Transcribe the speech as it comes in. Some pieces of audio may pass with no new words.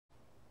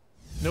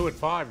New at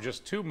 5,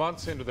 just 2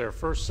 months into their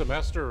first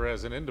semester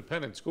as an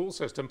independent school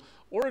system,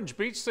 Orange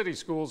Beach City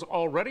Schools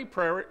already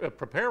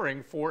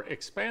preparing for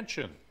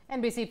expansion.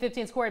 NBC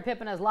 15's Corey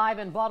Pippen is live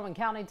in Baldwin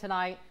County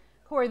tonight.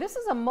 Corey, this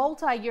is a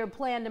multi-year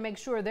plan to make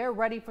sure they're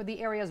ready for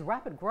the area's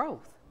rapid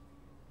growth.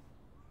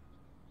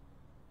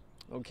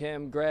 Well,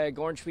 Kim, Greg,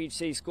 Orange Beach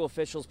City School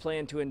officials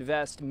plan to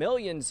invest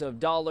millions of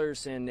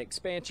dollars in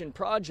expansion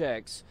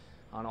projects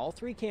on all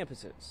 3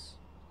 campuses.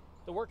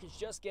 The work is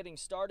just getting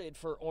started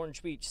for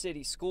Orange Beach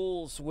City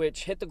Schools,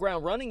 which hit the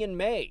ground running in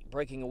May,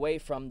 breaking away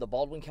from the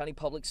Baldwin County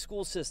public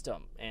school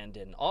system, and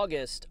in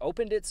August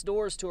opened its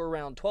doors to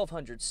around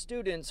 1,200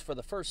 students for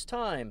the first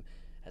time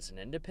as an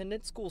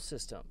independent school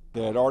system.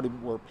 There already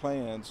were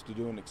plans to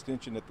do an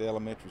extension at the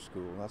elementary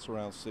school. That's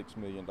around $6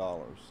 million.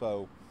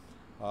 So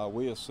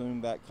we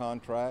assumed that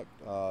contract.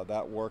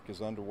 That work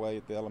is underway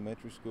at the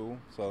elementary school,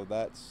 so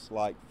that's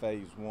like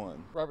phase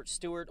 1. Robert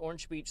Stewart,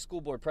 Orange Beach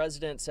School Board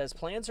President, says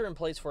plans are in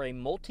place for a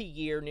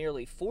multi-year,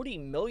 nearly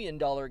 $40 million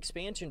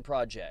expansion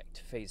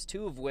project, phase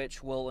 2 of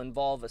which will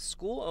involve a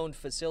school-owned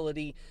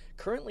facility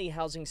currently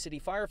housing city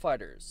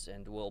firefighters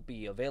and will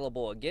be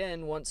available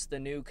again once the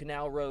new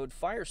Canal Road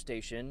Fire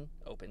Station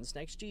opens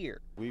next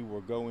year. We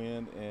will go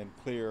in and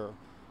clear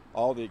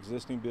all the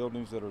existing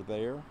buildings that are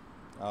there.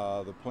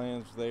 The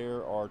plans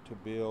there are to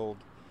build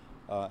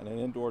an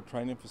indoor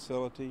training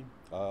facility,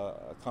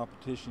 a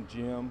competition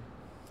gym,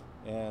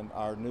 and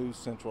our new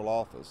central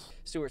office.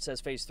 Stewart says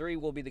phase 3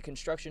 will be the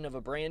construction of a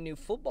brand new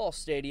football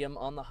stadium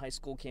on the high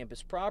school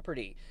campus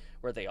property,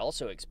 where they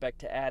also expect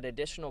to add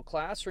additional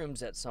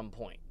classrooms at some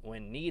point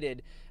when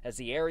needed as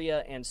the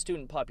area and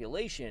student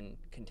population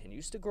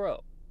continues to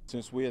grow.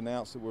 Since we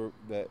announced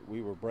that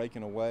we were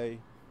breaking away,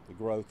 the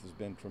growth has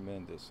been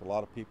tremendous. A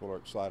lot of people are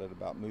excited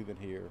about moving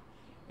here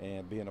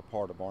and being a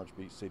part of Orange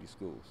Beach City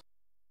Schools.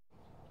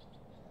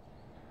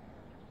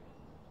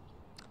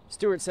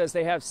 Stewart says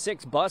they have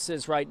 6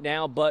 buses right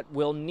now, but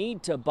will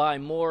need to buy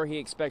more. He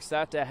expects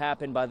that to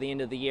happen by the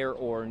end of the year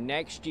or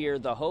next year.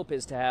 The hope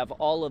is to have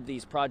all of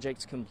these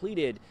projects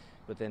completed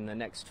within the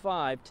next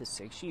 5 to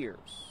 6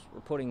 years.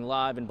 Reporting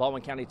live in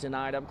Baldwin County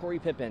tonight, I'm Corey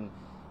Pippen,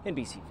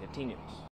 NBC 15 News.